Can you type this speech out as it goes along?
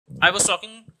I was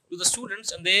talking to the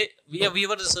students, and we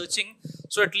were researching.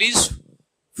 So at least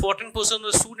 14% of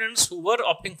the students who were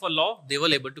opting for law, they were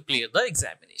able to clear the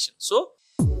examination. So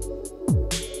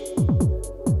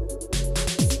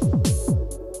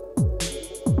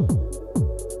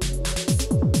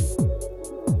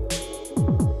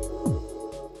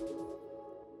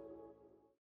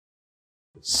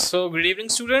good evening,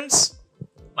 students.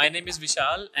 My name is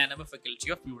Vishal and I'm a faculty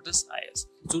of PLUTUS IAS.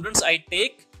 Students, I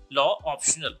take law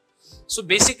optional. So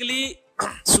basically,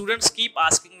 students keep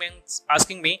asking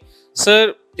me,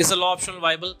 sir, is the law optional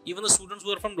viable? Even the students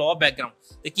who are from law background,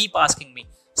 they keep asking me,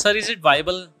 sir, is it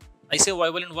viable? I say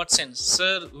viable in what sense?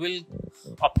 Sir, will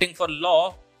opting for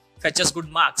law fetch us good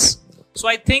marks? So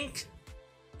I think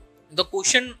the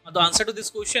answer to this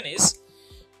question is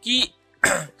ki,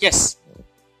 yes,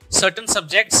 certain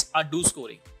subjects are do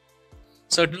scoring.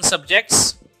 Certain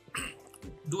subjects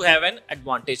do have an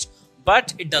advantage,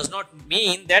 but it does not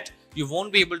mean that you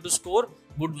won't be able to score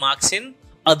good marks in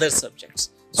other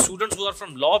subjects. Students who are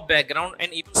from law background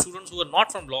and even students who are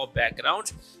not from law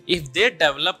background, if they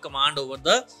develop command over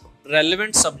the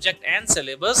relevant subject and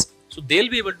syllabus, so they'll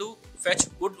be able to fetch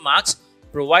good marks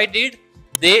provided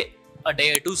they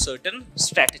adhere to certain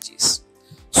strategies.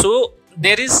 So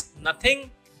there is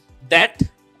nothing that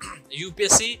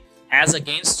UPSC has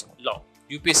against law.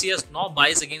 UPSC has no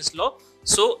bias against law.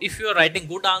 So if you are writing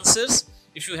good answers,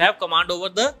 if you have command over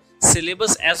the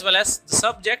syllabus as well as the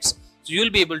subjects, so you will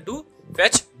be able to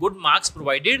fetch good marks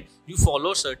provided you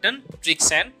follow certain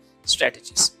tricks and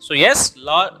strategies. So yes,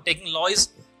 taking law is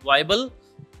viable.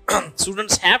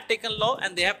 Students have taken law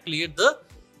and they have cleared the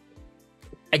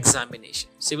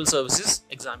examination, civil services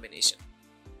examination.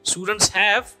 Students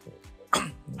have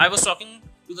I was talking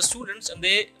to the students, and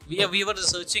we were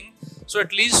researching. So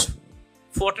at least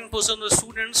 14% of the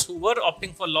students who were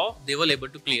opting for law, they were able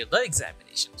to clear the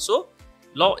examination. So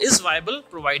law is viable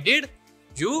provided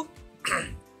you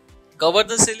cover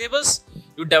the syllabus,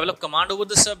 you develop command over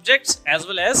the subjects, as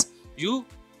well as you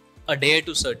adhere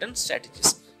to certain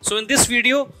strategies. So in this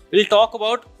video, we'll talk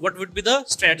about what would be the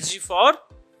strategy for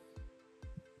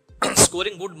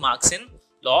scoring good marks in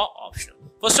law optional.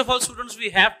 First of all, students, we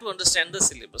have to understand the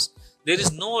syllabus. There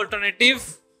is no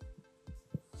alternative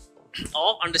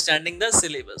of understanding the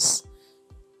syllabus,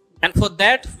 and for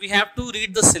that we have to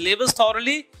read the syllabus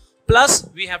thoroughly, plus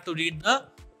we have to read the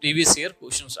previous year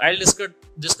questions. I'll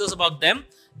discuss about them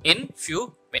in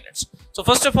few minutes. So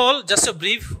first of all, just a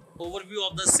brief overview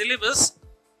of the syllabus.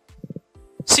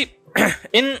 See,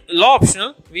 in law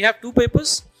optional we have 2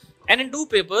 papers, and in 2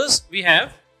 papers we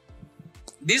have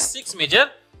these 6 major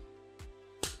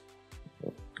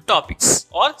topics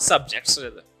or subjects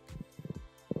rather.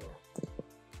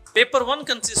 Paper 1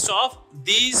 consists of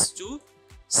these 2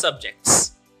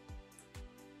 subjects: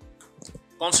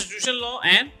 constitutional law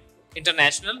and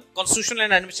constitutional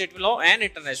and administrative law and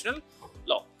international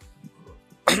law.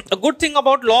 A good thing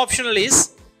about law optional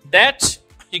is that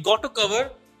you got to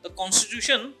cover the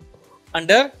constitution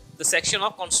under the section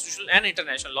of constitutional and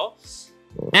international law.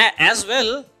 As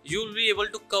well, you will be able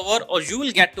to cover, or you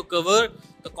will get to cover,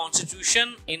 the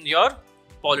constitution in your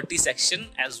polity section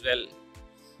as well.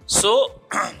 So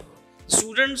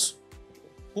students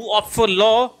who opt for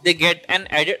law, they get an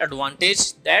added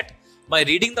advantage that by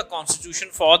reading the constitution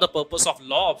for the purpose of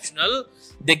law optional,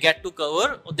 they get to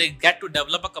cover, or they get to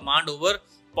develop a command over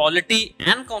polity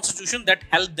and constitution that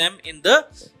help them in the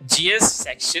GS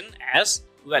section as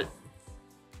well.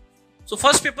 So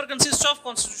first paper consists of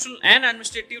constitutional and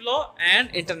administrative law and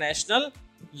international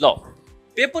law.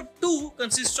 Paper 2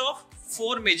 consists of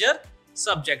 4 major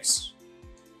subjects: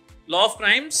 law of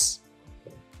crimes,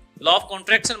 law of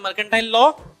contracts and mercantile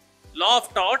law, law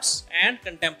of torts, and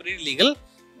contemporary legal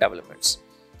developments.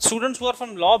 Students who are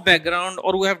from law background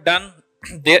or who have done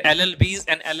their LLBs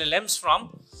and LLMs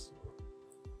from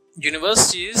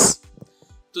universities,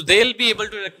 so they'll be able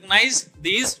to recognize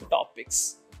these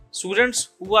topics. Students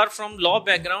who are from law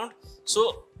background,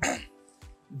 so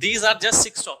these are just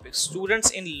 6 topics.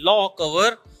 Students in law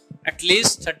cover at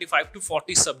least 35 to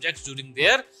 40 subjects during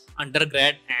their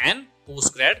undergrad and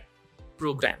postgrad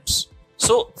programs.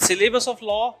 So syllabus of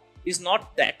law is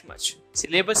not that much.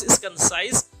 Syllabus is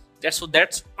concise. That's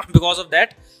because of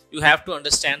that you have to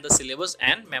understand the syllabus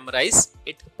and memorize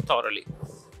it thoroughly.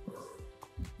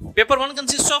 Paper 1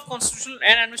 consists of constitutional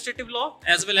and administrative law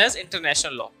as well as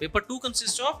international law. Paper 2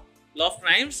 consists of law of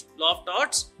crimes, law of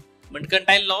torts,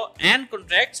 mercantile law and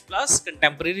contracts, plus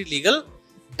contemporary legal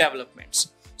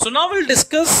developments. So now we'll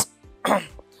discuss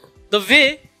the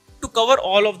way to cover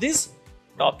all of these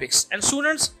topics. And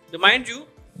students, remind you,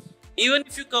 even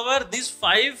if you cover these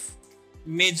 5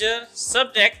 major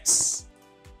subjects,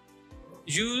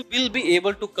 you will be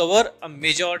able to cover a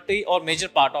majority or major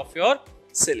part of your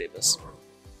syllabus.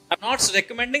 I'm not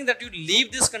recommending that you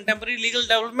leave these contemporary legal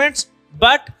developments,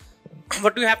 but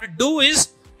what you have to do is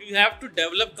you have to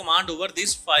develop command over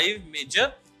these 5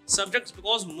 major subjects,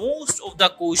 because most of the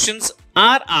questions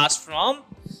are asked from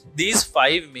these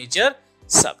 5 major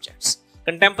subjects.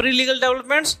 Contemporary legal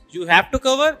developments you have to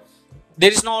cover,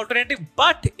 there is no alternative,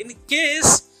 but in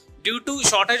case due to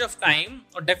shortage of time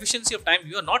or deficiency of time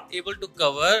you are not able to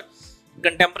cover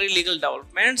contemporary legal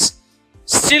developments,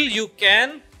 still you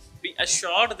can be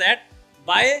assured that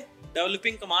by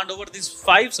developing command over these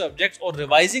 5 subjects or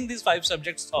revising these 5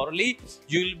 subjects thoroughly,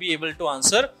 you will be able to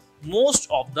answer most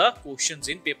of the questions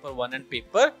in paper 1 and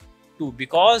paper 2,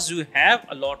 because you have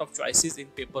a lot of choices in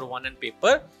paper 1 and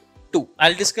paper 2.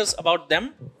 I'll discuss about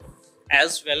them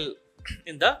as well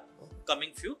in the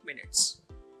coming few minutes.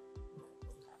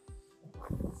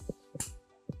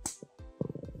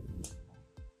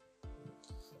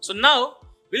 So now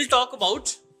we'll talk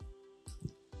about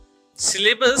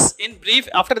syllabus in brief.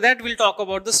 After that we'll talk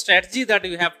about the strategy that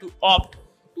you have to opt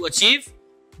to achieve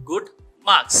good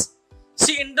marks.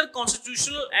 See, in the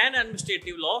constitutional and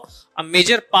administrative law, a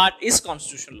major part is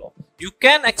constitutional law. You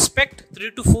can expect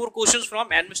 3 to 4 questions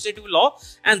from administrative law,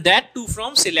 and that too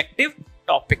from selective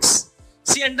topics.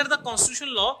 See, under the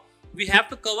constitutional law, we have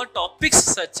to cover topics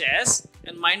such as,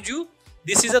 and mind you,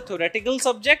 this is a theoretical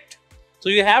subject, so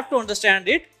you have to understand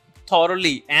it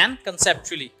thoroughly and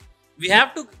conceptually. We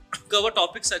have to cover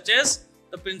topics such as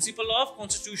the principle of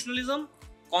constitutionalism,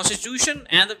 constitution,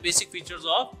 and the basic features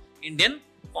of Indian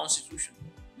Constitution.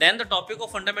 Then the topic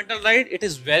of fundamental right, it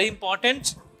is very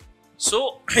important.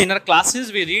 So in our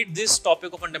classes we read this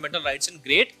topic of fundamental rights in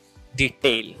great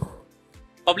detail.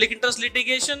 Public interest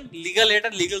litigation, legal aid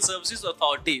and legal services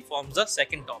authority forms the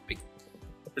second topic.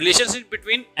 Relationship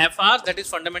between FR, that is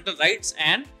fundamental rights,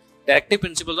 and directive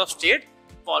principles of state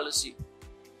policy.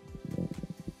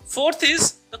 Fourth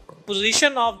is the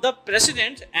position of the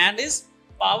president and his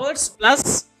powers,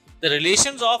 plus the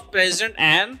relations of president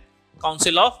and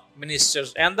council of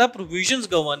ministers, and the provisions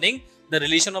governing the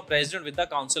relation of president with the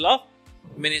council of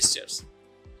ministers.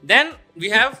 Then we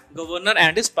have governor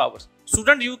and his powers.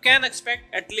 Student, you can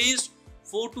expect at least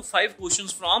 4 to 5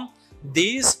 questions from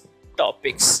these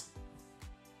topics.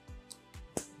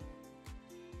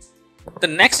 The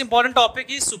next important topic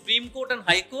is Supreme Court and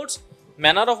High Courts,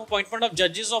 manner of appointment of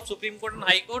judges of Supreme Court and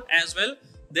High Court, as well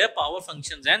their power,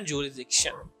 functions and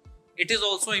jurisdiction. It is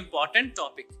also an important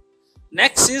topic.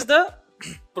 Next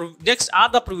are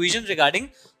the provisions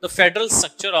regarding the federal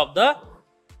structure of the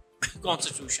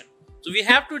Constitution. So we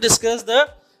have to discuss the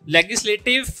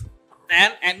legislative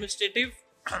and administrative,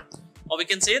 or we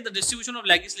can say the distribution of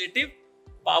legislative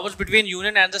powers between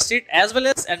union and the state, as well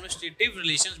as administrative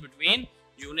relations between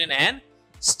union and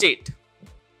state.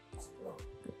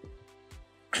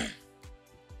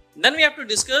 Then we have to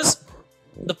discuss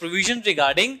the provisions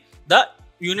regarding the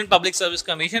Union Public Service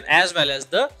Commission, as well as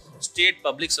the State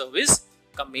Public Service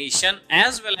Commission,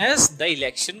 as well as the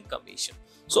Election Commission.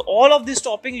 So all of this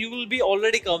topic you will be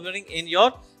already covering in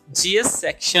your GS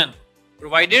section.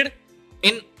 Provided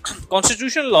in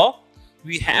constitutional law,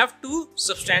 we have to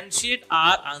substantiate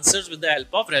our answers with the help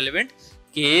of relevant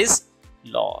case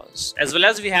laws, as well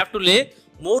as we have to lay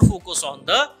more focus on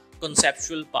the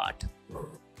conceptual part.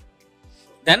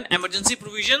 Then emergency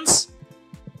provisions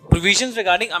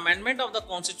regarding amendment of the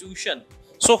Constitution.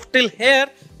 So till here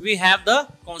we have the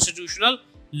constitutional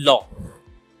law.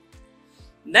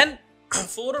 Then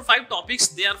 4 or 5 topics,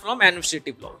 they are from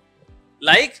administrative law,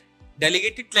 like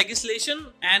delegated legislation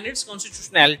and its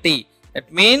constitutionality.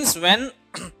 That means when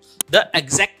the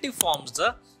executive forms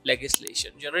the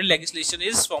legislation. Generally legislation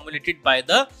is formulated by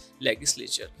the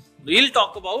legislature. We will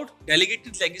talk about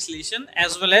delegated legislation,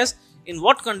 as well as in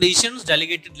what conditions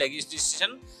delegated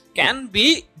legislation can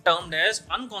be termed as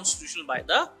unconstitutional by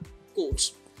the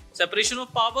courts. Separation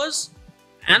of powers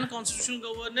and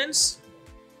constitutional governance,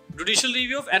 judicial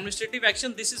review of administrative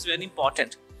action. This is very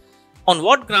important. On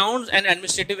what grounds an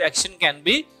administrative action can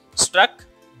be struck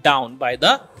down by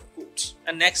the courts.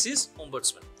 And next is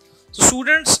ombudsman. So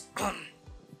students,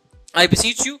 I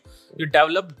beseech you, you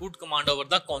develop good command over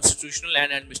the constitutional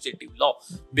and administrative law,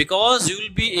 because you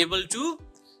will be able to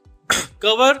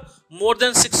cover more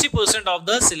than 60% of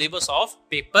the syllabus of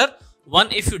paper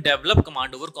 1 if you develop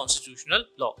command over constitutional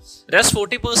law. Rest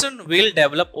 40% will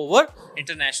develop over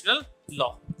international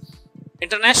law.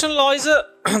 International law is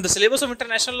the syllabus of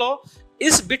international law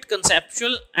is a bit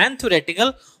conceptual and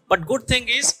theoretical, but good thing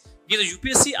is the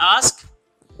UPSC asks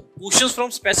questions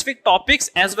from specific topics,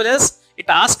 as well as it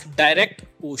asks direct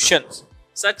questions,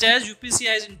 such as UPSC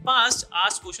has in past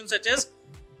asked questions such as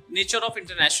nature of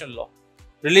international law,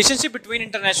 relationship between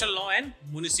international law and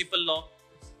municipal law,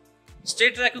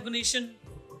 state recognition,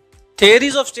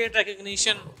 theories of state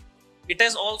recognition. It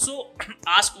has also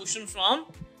asked question from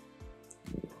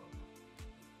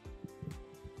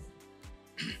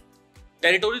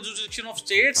territorial jurisdiction of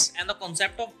states and the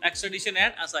concept of extradition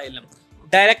and asylum.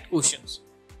 Direct questions.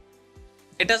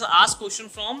 It has asked question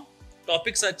from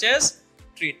topics such as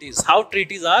treaties, how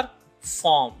treaties are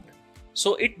formed.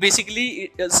 So it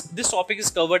basically is, this topic is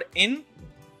covered in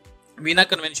Vienna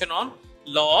Convention on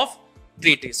Law of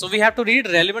Treaties. So we have to read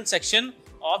relevant section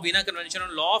of Vienna Convention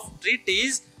on Law of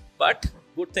Treaties, but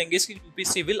good thing is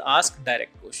UPSC will ask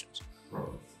direct questions.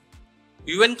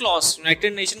 UN clause,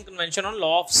 United Nations Convention on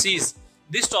Law of Seas.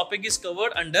 This topic is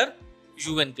covered under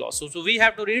UN clause. So we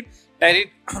have to read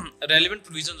relevant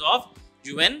provisions of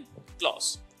UN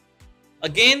clause.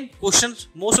 Again, questions,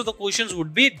 most of the questions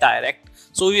would be direct.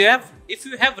 So if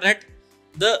you have read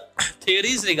the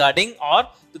theories regarding or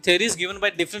the theories given by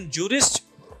different jurists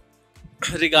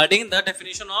regarding the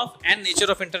definition of and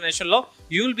nature of international law,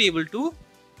 you will be able to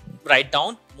write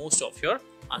down most of your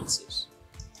answers.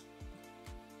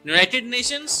 United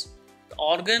Nations, the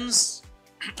organs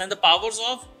and the powers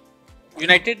of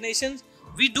United Nations.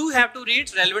 We do have to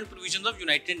read relevant provisions of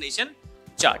United Nations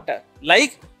Charter.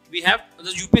 Like we have,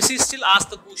 the UPSC still asks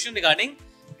the question regarding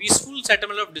peaceful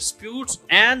settlement of disputes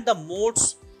and the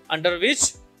modes under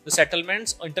which the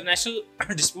settlements or international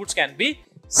disputes can be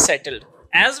settled,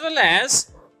 as well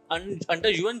as under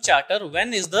UN Charter,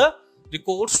 when is the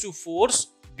recourse to force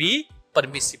be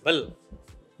permissible.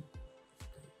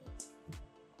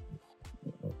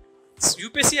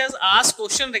 UPSC has asked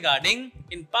question regarding,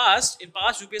 in past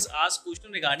UPSC asked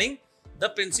question regarding the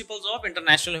principles of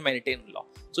international humanitarian law.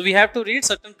 So we have to read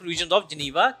certain provisions of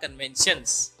Geneva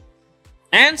Conventions,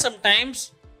 and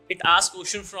sometimes it asks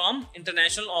question from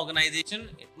international organization,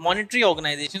 monetary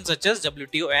organizations such as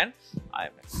WTO and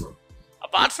IMF.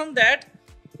 Apart from that,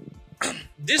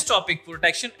 this topic,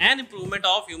 protection and improvement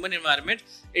of human environment,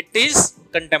 it is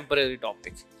contemporary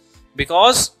topic,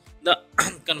 because the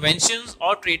conventions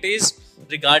or treaties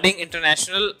regarding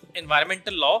international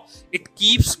environmental law, it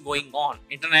keeps going on.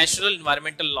 International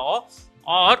environmental law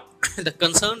or the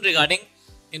concern regarding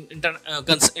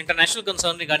international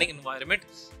concern regarding environment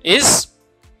is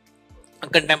a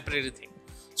contemporary thing.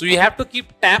 So you have to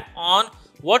keep tab on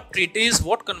what treaties,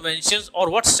 what conventions or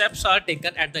what steps are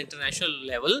taken at the international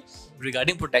level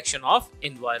regarding protection of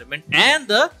environment and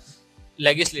the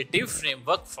legislative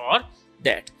framework for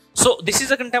that. So this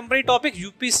is a contemporary topic.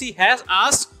 UPSC has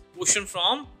asked question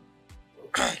from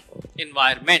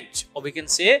environment, or we can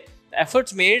say the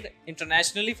efforts made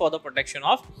internationally for the protection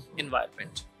of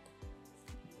environment.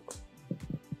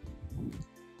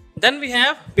 Then we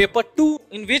have paper 2,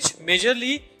 in which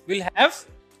majorly we'll have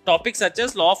topics such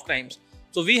as law of crimes.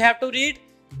 So we have to read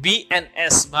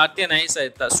BNS, Bharatiya Nyaya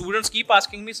Sahita. Students keep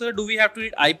asking me, sir, do we have to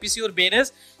read IPC or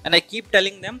BNS? And I keep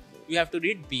telling them you have to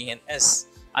read BNS.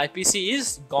 IPC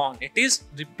is gone, it is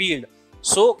repealed.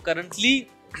 So currently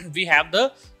we have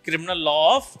the criminal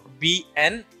law of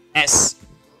BNS.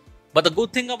 But the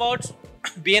good thing about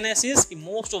BNS is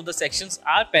most of the sections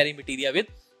are pari materia with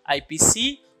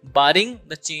IPC, barring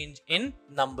the change in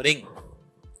numbering.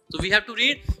 So we have to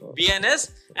read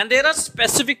BNS, and there are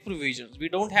specific provisions. We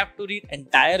don't have to read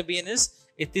entire BNS.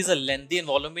 It is a lengthy and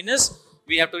voluminous.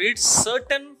 We have to read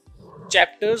certain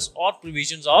chapters or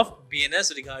provisions of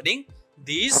BNS regarding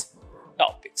these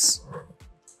topics.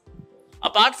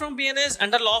 Apart from BNS,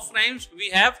 under law of crimes, we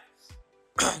have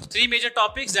 3 major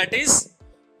topics, that is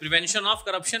Prevention of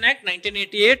Corruption Act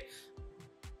 1988.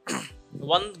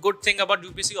 One good thing about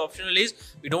UPSC optional is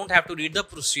we don't have to read the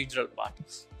procedural part.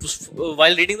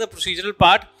 While reading the procedural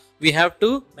part, we have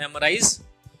to memorize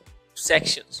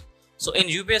sections. So in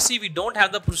UPSC, we don't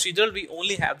have the procedural, we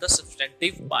only have the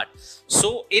substantive part.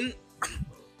 So in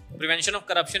Prevention of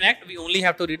Corruption Act, we only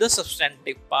have to read the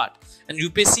substantive part. And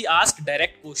UPSC asks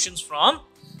direct questions from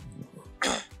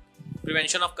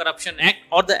Prevention of Corruption Act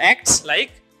or the acts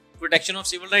like Protection of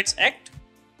Civil Rights Act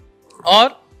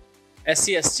or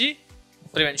SC/ST,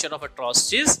 Prevention of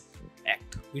Atrocities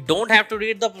Act. We don't have to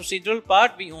read the procedural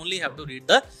part, we only have to read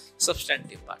the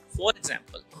substantive part. For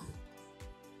example,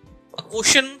 a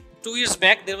question 2 years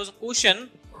back, there was a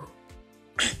question,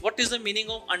 what is the meaning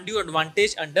of undue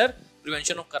advantage under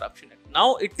Prevention of Corruption Act?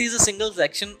 Now it is a single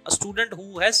section. A student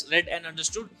who has read and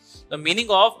understood the meaning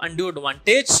of undue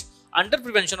advantage under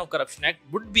Prevention of Corruption Act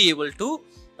would be able to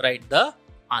write the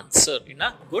answer in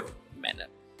a good manner.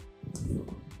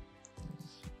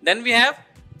 Then we have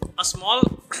a small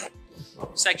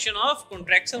section of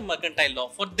contractual mercantile law.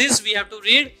 For this we have to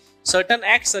read certain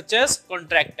acts such as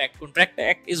Contract Act. Contract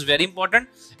Act is very important,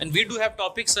 and we do have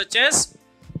topics such as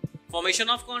formation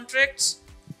of contracts,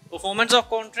 performance of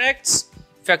contracts,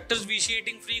 factors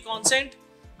vitiating free consent.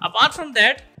 Apart from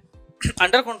that,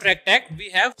 under Contract Act, we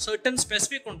have certain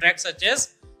specific contracts such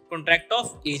as Contract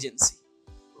of Agency.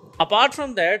 Apart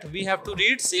from that, we have to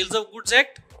read Sales of Goods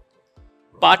Act,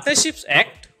 Partnerships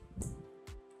Act,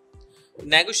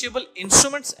 Negotiable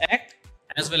Instruments Act,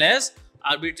 as well as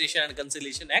Arbitration and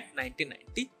Conciliation Act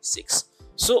 1996.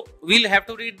 So we'll have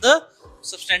to read the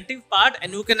substantive part,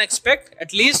 and you can expect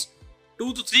at least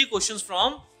 2 to 3 questions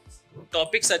from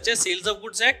topics such as Sales of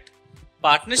Goods Act,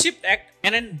 Partnership Act,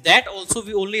 and in that also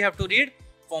we only have to read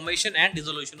Formation and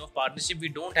Dissolution of Partnership. We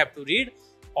don't have to read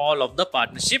all of the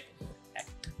Partnership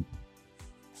Act.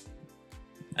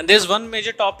 And there's one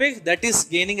major topic that is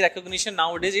gaining recognition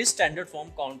nowadays is standard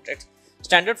form contracts.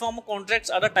 Standard form contracts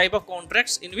are the type of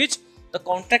contracts in which the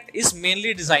contract is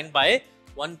mainly designed by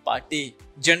one party.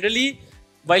 Generally,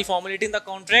 while formulating the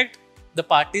contract, the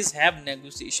parties have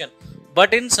negotiation.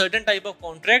 But in certain type of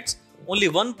contracts, only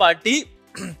one party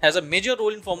has a major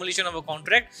role in formulation of a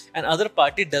contract and other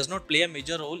party does not play a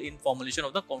major role in formulation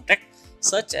of the contract,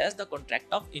 such as the contract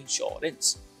of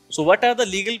insurance. So what are the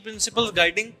legal principles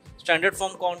guiding standard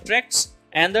form contracts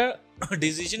and the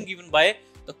decision given by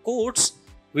the courts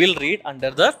we'll read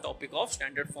under the topic of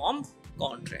standard form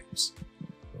contracts.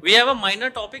 We have a minor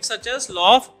topic such as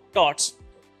law of torts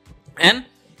and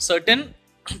certain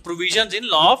provisions in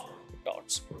law of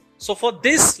torts. So for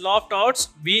this law of torts,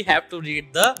 we have to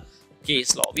read the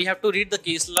case law. We have to read the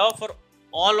case law for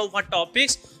all of our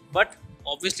topics, but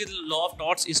obviously the law of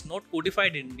torts is not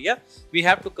codified in India. We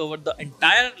have to cover the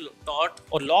entire tort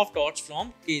or law of torts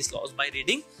from case laws by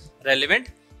reading relevant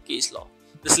case law.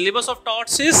 The syllabus of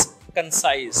torts is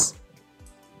concise,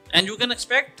 and you can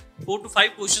expect 4 to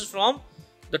 5 questions from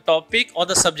the topic or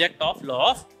the subject of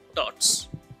law of torts.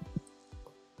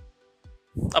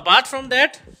 Apart from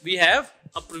that, we have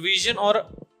a provision or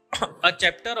a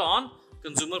chapter on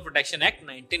Consumer Protection Act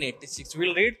 1986. We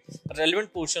will read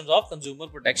relevant portions of Consumer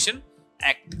Protection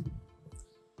Act.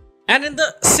 And in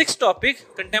the sixth topic,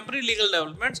 contemporary legal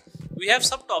developments, we have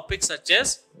subtopics such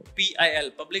as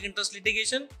PIL, public interest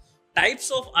litigation, types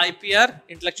of IPR,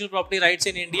 intellectual property rights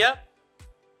in India,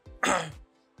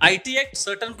 IT Act,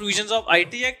 certain provisions of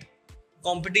IT Act,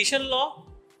 competition law,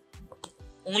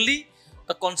 only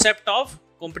the concept of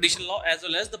competition law as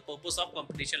well as the purpose of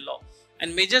competition law,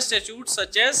 and major statutes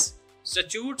such as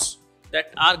statutes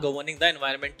that are governing the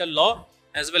environmental law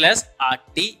as well as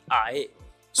RTI.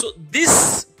 So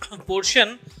this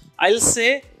portion I'll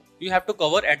say you have to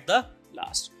cover at the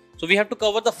last. So we have to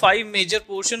cover the 5 major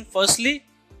portion firstly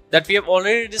that we have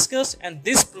already discussed, and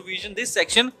this provision, this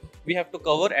section we have to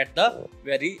cover at the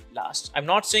very last. I'm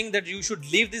not saying that you should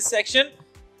leave this section,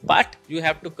 but you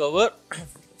have to cover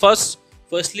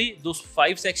firstly those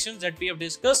 5 sections that we have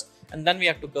discussed, and then we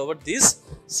have to cover this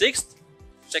 6th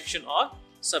section or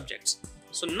subjects.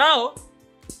 So now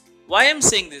why I'm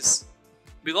saying this?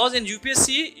 Because in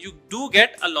UPSC you do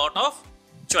get a lot of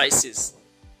choices.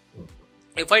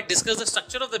 If I discuss the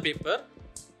structure of the paper,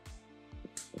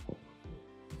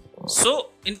 so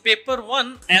in paper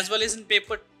 1 as well as in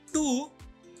paper 2,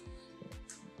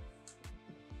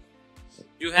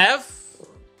 you have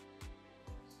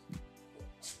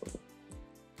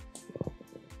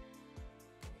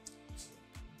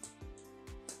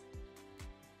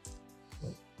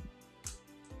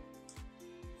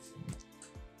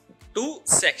two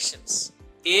sections,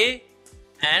 A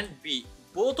and B.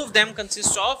 Both of them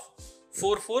consist of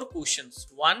 4 questions.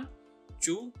 1,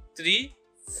 2, 3,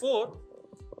 4,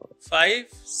 5,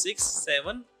 6,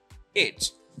 7,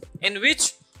 8, in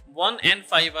which 1 and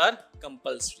 5 are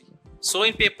compulsory. So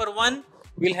in paper 1,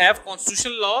 we'll have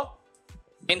constitutional law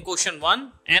in question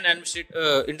 1 and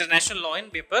international law in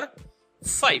paper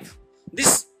 5.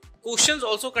 These questions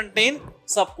also contain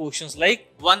sub questions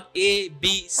like 1A,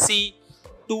 B, C,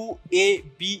 2A,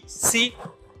 B, C.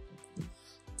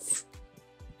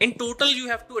 In total, you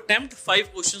have to attempt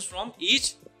 5 questions from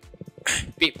each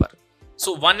paper.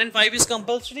 So 1 and 5 is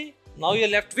compulsory. Now you are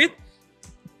left with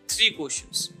 3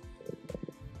 questions.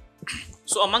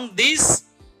 So among these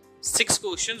 6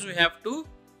 questions, we have to,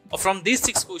 or from these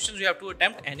 6 questions, you have to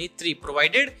attempt any 3,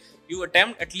 provided you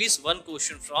attempt at least 1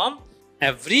 question from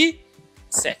every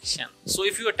section. So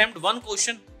if you attempt 1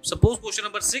 question, suppose question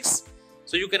number 6,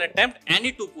 so you can attempt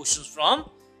any 2 questions from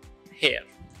here.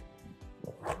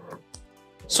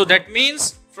 So that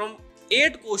means from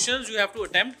 8 questions, you have to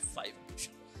attempt 5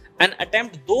 questions, and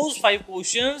attempt those 5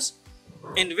 questions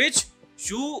in which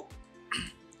you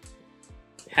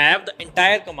have the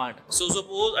entire command. So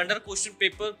suppose under question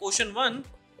 1,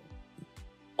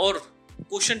 or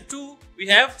question 2 we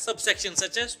have subsections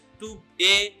such as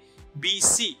 2a, b,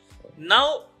 c. Now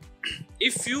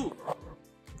if you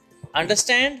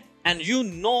understand and you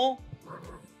know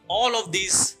all of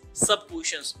these sub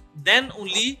questions, then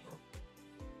only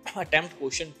attempt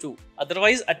question 2.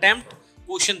 Otherwise attempt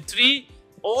question 3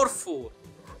 or 4.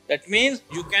 That means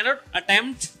you cannot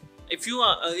attempt if you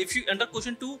under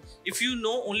question 2 if you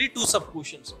know only 2 sub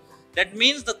questions. That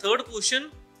means the third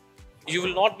question you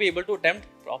will not be able to attempt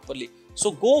properly.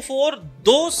 So go for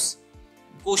those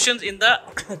questions in the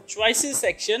choices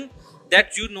section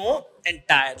that you know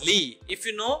entirely. If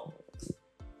you know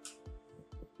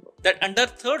that under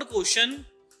third question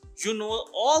you know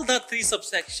all the 3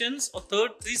 subsections or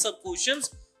 3 sub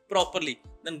questions properly,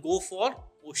 then go for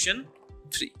question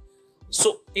 3.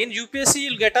 So in UPSC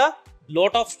you'll get a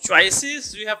lot of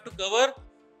choices. You have to cover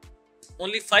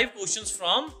only 5 questions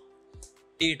from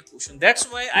 8 questions. That's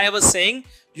why I was saying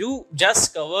you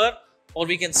just cover, or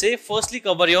we can say firstly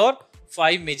cover your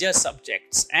 5 major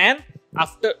subjects, and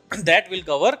after that we'll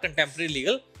cover contemporary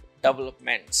legal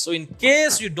development. So in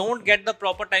case you don't get the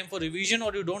proper time for revision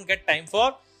or you don't get time for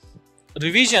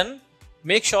revision,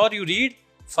 make sure you read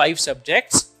 5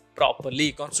 subjects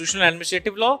properly: constitutional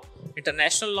administrative law,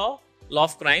 international law, law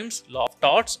of crimes, law of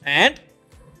torts, and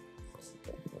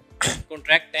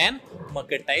contract and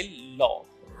mercantile law.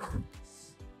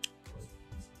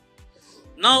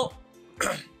 Now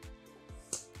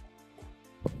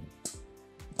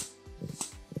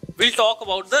we'll talk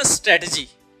about the strategy.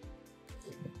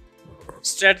 The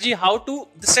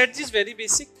strategy is very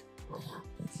basic.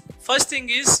 First thing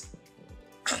is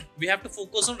we have to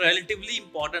focus on relatively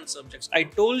important subjects. I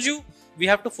told you we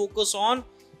have to focus on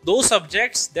those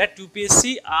subjects that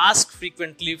UPSC asks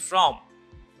frequently from.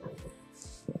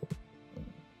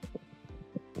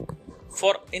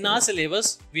 For in our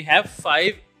syllabus we have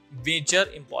 5 major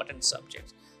important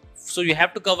subjects, so you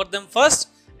have to cover them first,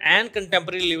 and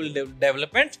contemporary legal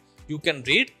development you can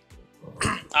read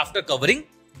after covering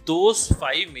those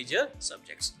 5 major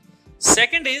subjects.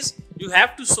 Second is you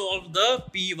have to solve the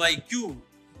PYQ.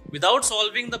 Without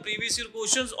solving the previous year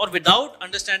questions or without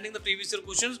understanding the previous year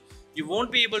questions, you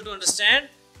won't be able to understand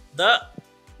the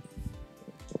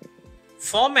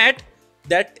format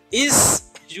that is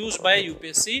used by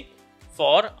UPSC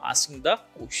for asking the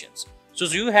questions. So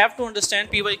you have to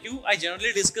understand PYQ. I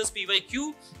generally discuss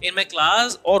PYQ in my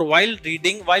class or while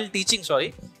teaching. While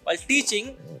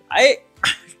teaching, I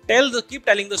keep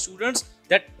telling the students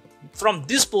that from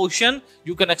this portion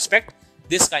you can expect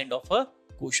this kind of a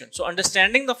question. So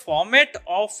understanding the format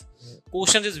of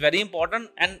questions is very important,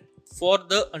 and for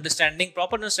the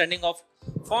proper understanding of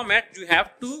format, you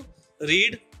have to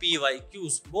read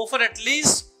PYQs. Go for at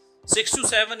least 6 to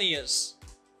 7 years.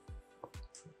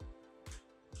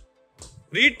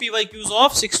 Read PYQs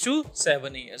of 6 to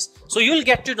 7 years. So you will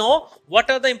get to know what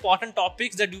are the important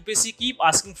topics that UPSC keep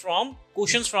asking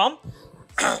questions from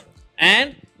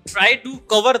and try to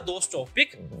cover those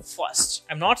topics first.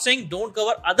 I'm not saying don't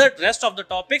cover rest of the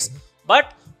topics,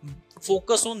 but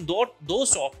focus on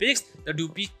those topics that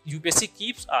UPSC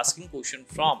keeps asking questions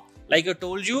from. Like I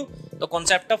told you, the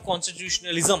concept of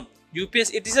constitutionalism.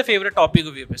 UPSC, it is a favorite topic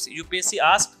of UPSC. UPSC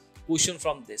asks questions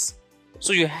from this.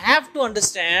 So you have to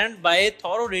understand by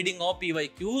thorough reading of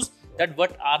PYQs that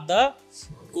what are the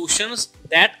questions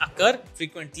that occur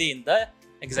frequently in the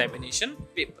examination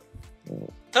paper.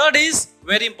 Third is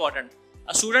very important.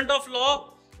 A student of law,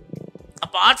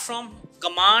 apart from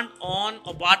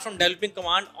developing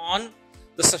command on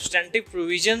the substantive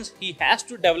provisions, he has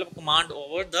to develop command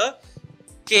over the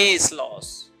case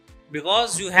laws,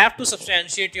 because you have to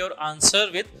substantiate your answer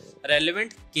with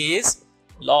relevant case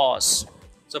laws.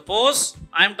 Suppose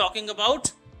I am talking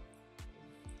about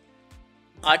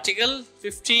Article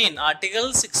 15,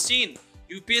 Article 16.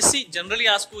 UPSC generally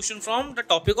asks question from the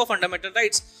topic of fundamental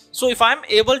rights. So if I am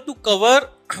able to cover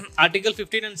Article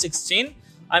 15 and 16,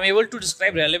 I am able to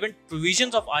describe relevant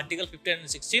provisions of Article 15 and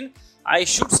 16. I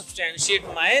should substantiate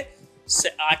my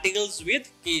articles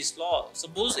with case law.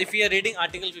 Suppose if we are reading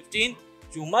Article 15,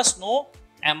 you must know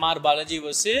M.R. Balaji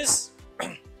versus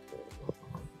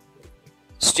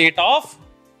State of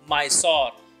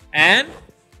Mysore. And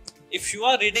if you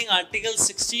are reading Article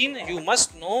 16, you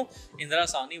must know Indira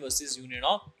Sawhney versus Union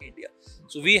of India.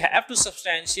 So we have to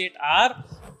substantiate our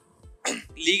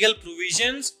legal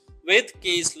provisions with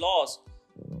case laws.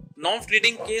 Not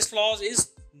reading case laws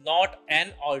is not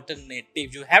an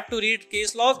alternative. You have to read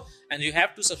case laws and you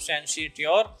have to substantiate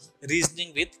your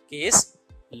reasoning with case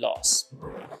laws.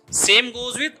 Same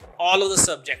goes with all of the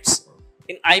subjects.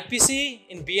 In IPC,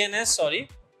 in BNS,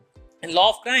 in Law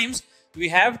of Crimes, we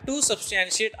have to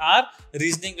substantiate our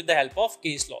reasoning with the help of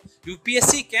case law.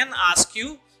 UPSC can ask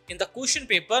you in the question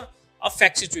paper a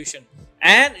fact situation,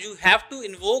 and you have to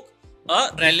invoke a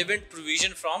relevant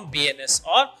provision from BNS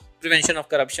or Prevention of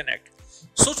Corruption Act.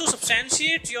 So to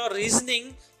substantiate your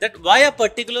reasoning that why a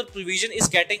particular provision is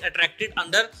getting attracted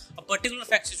under a particular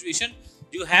fact situation,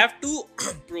 you have to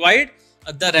provide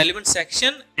the relevant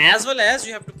section as well as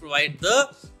you have to provide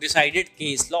the decided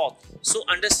case law. So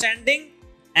understanding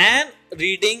and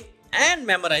reading and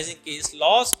memorizing case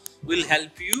laws will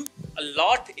help you a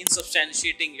lot in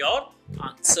substantiating your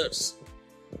answers.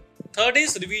 Third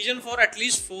is revision for at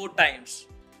least 4 times.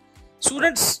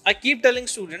 Students, I keep telling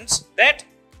students that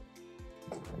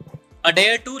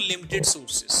adhere to limited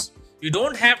sources. You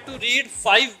don't have to read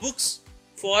 5 books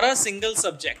for a single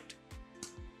subject.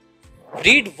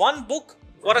 Read 1 book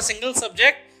for a single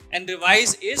subject and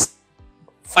revise is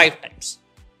 5 times.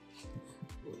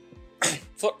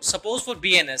 Suppose for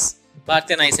BNS,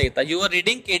 Bharatiya Nyaya Sahita, you are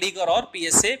reading KD Gaur or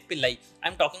PSA Pillai. I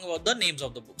am talking about the names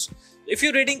of the books. If you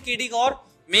are reading KD Gaur,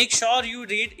 make sure you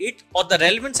read it or the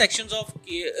relevant sections of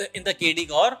in the KD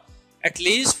Gaur at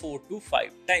least 4 to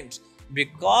 5 times.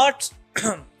 Because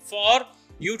for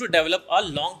you to develop a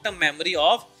long-term memory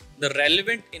of the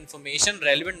relevant information,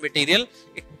 relevant material,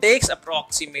 it takes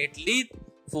approximately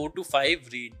 4 to 5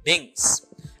 readings.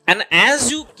 And as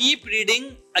you keep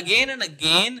reading again and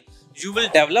again, you will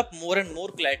develop more and more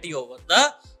clarity over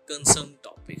the concerned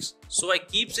topics. So I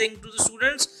keep saying to the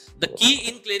students, the key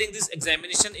in clearing this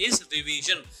examination is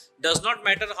revision. Does not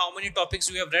matter how many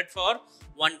topics you have read for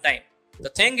one time. The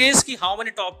thing is ki how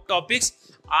many topics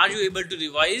are you able to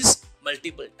revise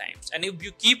multiple times. And if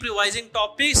you keep revising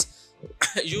topics,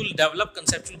 you will develop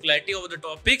conceptual clarity over the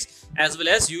topics as well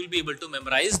as you will be able to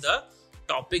memorize the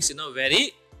topics in a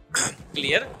very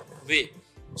clear way.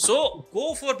 So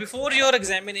go for before your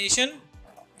examination.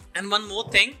 And one more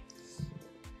thing,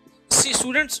 see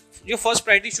students, your first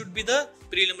priority should be the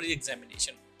preliminary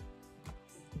examination.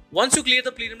 Once you clear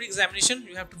the preliminary examination,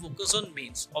 you have to focus on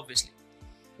mains, obviously.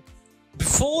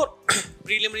 Before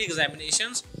preliminary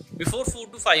examinations, before 4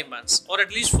 to 5 months or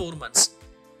at least 4 months,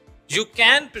 you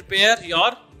can prepare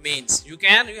your mains. You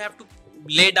have to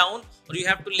lay down or you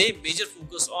have to lay major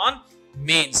focus on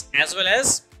mains as well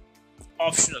as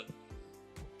optional.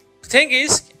 The thing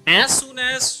is, as soon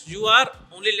as you are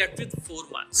only left with 4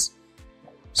 months,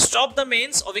 stop the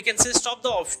mains, or we can say stop the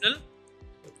optional,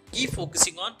 keep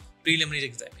focusing on preliminary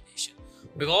examination.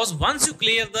 Because once you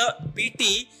clear the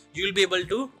PT, you will be able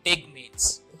to take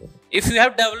mains. If you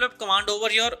have developed command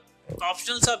over your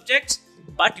optional subjects,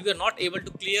 but you are not able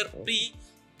to clear pre,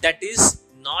 that is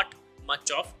not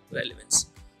much of relevance.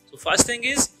 So first thing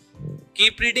is,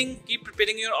 keep reading, keep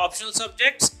preparing your optional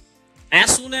subjects.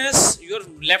 As soon as you are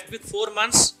left with 4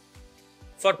 months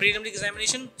for preliminary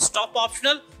examination, stop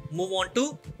optional, move on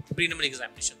to preliminary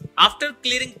examination. After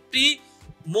clearing pre,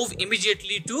 move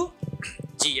immediately to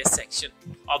GS section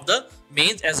of the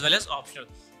mains as well as optional.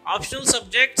 Optional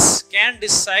subjects can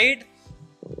decide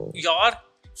your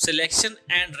selection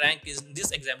and rank in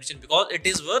this examination because it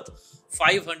is worth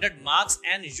 500 marks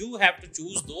and you have to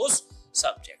choose those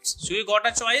subjects. So you got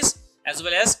a choice as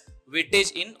well as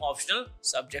weightage in optional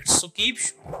subjects. So keep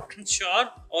sure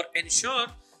or ensure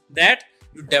that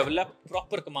you develop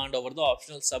proper command over the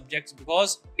optional subjects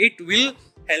because it will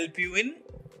help you in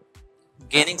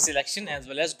gaining selection as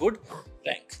well as good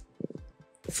rank.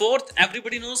 Fourth,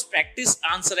 everybody knows, practice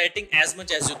answer writing as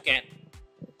much as you can,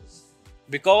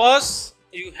 because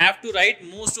you have to write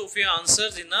most of your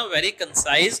answers in a very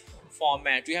concise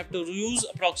format. You have to use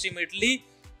approximately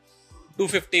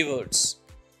 250 words.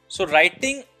 So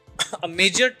writing a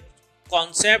major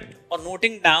concept or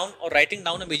noting down or writing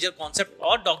down a major concept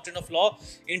or doctrine of law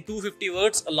in 250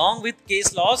 words along with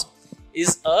case laws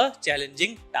is a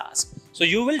challenging task. So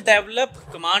you will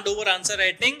develop command over answer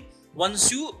writing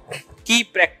once you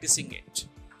keep practicing it.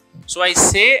 So I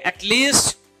say at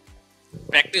least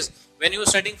practice. When you are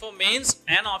studying for mains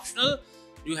and optional,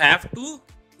 you have to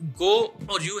go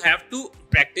or you have to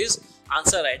practice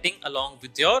answer writing along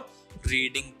with your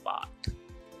reading part.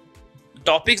 The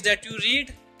topics that you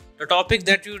read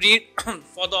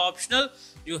for the optional,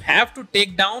 you have to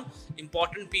take down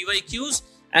important PYQs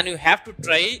and you have to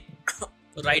try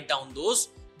write down those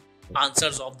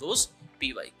answers of those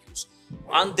PYQs.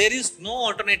 And there is no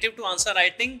alternative to answer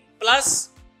writing. Plus,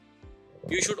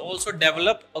 you should also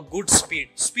develop a good speed.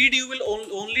 Speed you will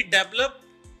only develop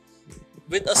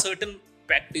with a certain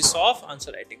practice of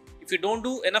answer writing. If you don't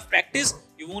do enough practice,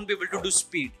 you won't be able to do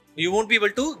speed. You won't be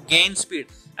able to gain speed.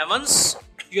 And once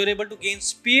you are able to gain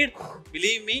speed,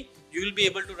 believe me, you will be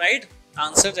able to write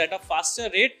answers at a faster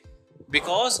rate,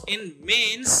 because in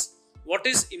mains what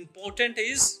is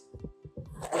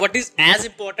as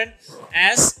important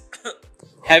as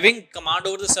having command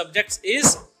over the subjects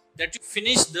is that you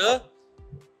finish the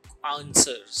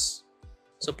answers.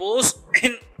 Suppose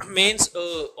in mains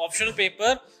optional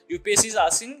paper, UPSC is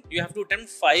asking you have to attempt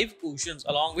 5 questions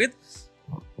along with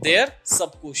their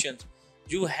sub questions.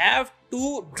 You have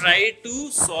to try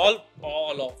to solve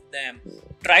all of them.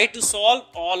 Try to solve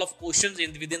all of questions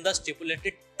within the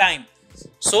stipulated time.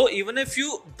 So even if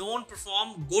you don't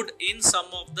perform good in some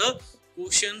of the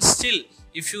questions, still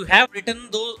if you have written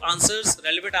those answers,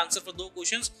 relevant answer for those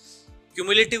questions,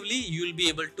 cumulatively you will be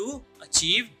able to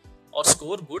achieve or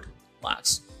score good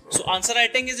marks. So answer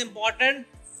writing is important.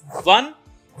 One,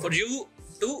 for you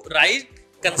to write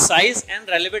concise and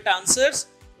relevant answers.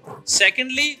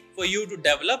 Secondly, for you to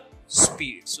develop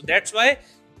speed. So that's why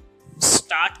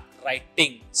start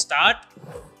writing, start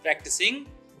practicing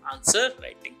answer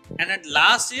writing. And at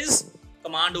last is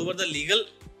command over the legal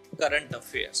current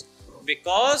affairs,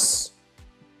 because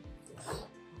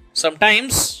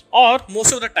sometimes or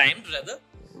most of the time rather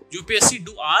UPSC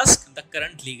do ask the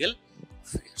current legal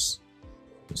affairs.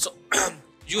 So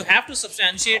you have to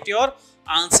substantiate your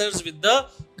answers with the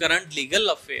current legal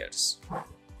affairs.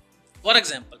 For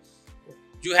example,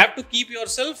 you have to keep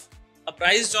yourself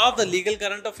apprised of the legal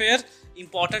current affairs,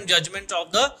 important judgments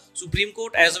of the Supreme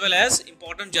Court as well as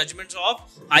important judgments of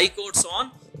High Courts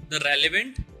on the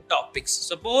relevant topics.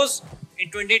 Suppose in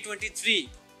 2023,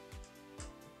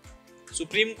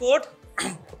 Supreme Court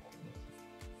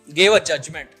gave a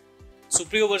judgment,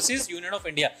 Supreme versus Union of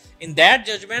India. In that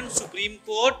judgment, Supreme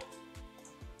Court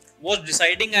was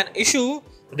deciding an issue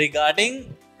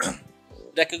regarding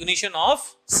recognition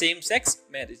of same-sex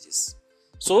marriages.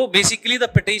 So basically the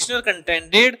petitioner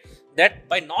contended that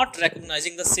by not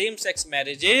recognizing the same-sex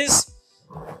marriages,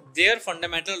 their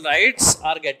fundamental rights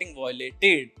are getting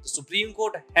violated. The Supreme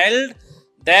Court held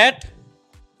that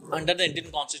under the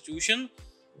Indian Constitution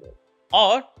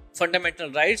or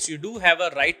fundamental rights, you do have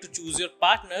a right to choose your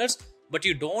partners, but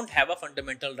you don't have a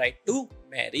fundamental right to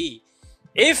marry.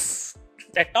 If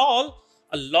at all,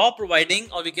 a law providing,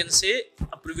 or we can say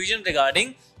a provision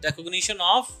regarding recognition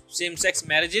of same-sex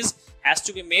marriages has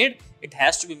to be made, it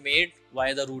has to be made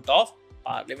via the route of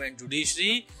Parliament.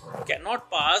 Judiciary cannot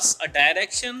pass a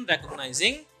direction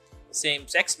recognizing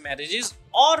same-sex marriages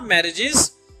or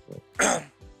marriages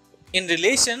in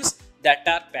relations that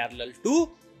are parallel to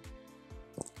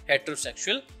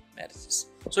heterosexual marriages.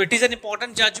 So it is an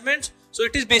important judgment. So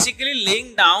it is basically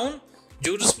laying down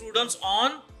jurisprudence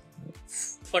on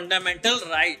fundamental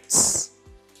rights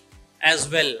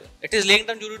as well. It is laying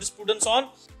down jurisprudence on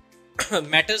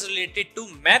matters related to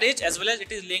marriage as well as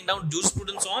it is laying down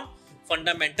jurisprudence on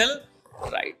fundamental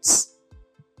rights.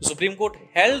 The Supreme Court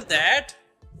held that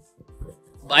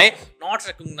by not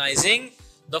recognizing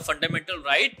the fundamental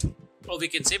right, or we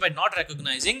can say by not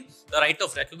recognizing the right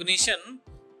of recognition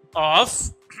of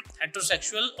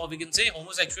heterosexual, or we can say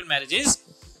homosexual marriages,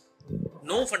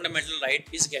 no fundamental right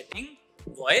is getting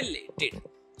violated.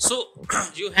 So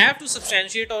you have to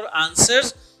substantiate your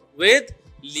answers with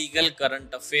legal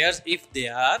current affairs if they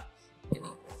are any.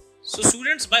 So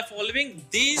students, by following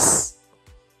these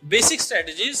basic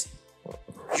strategies,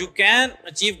 you can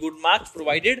achieve good marks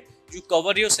provided you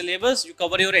cover your syllabus, you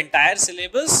cover your entire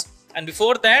syllabus, and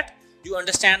before that you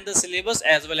understand the syllabus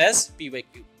as well as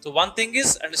PYQ. So one thing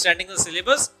is understanding the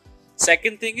syllabus,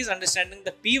 second thing is understanding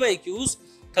the PYQs,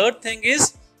 third thing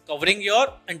is covering your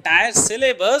entire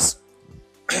syllabus,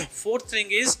 fourth thing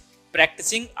is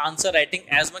practicing answer writing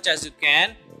as much as you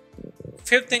can,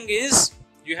 fifth thing is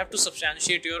you have to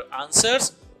substantiate your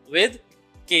answers with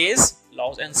case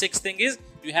laws, and sixth thing is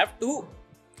you have to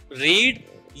read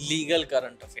legal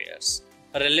current affairs,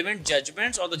 relevant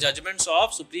judgments or the judgments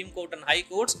of Supreme Court and High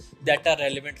Courts that are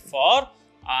relevant for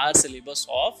our syllabus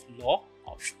of law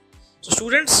option. So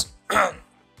students,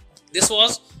 this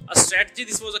was a strategy,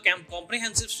 this was a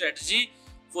comprehensive strategy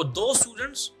for those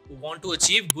students who want to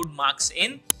achieve good marks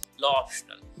in law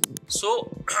optional. So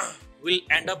we'll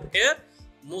end up here.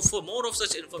 For more of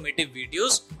such informative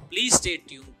videos, please stay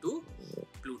tuned to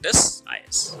PLUTUS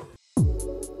IAS.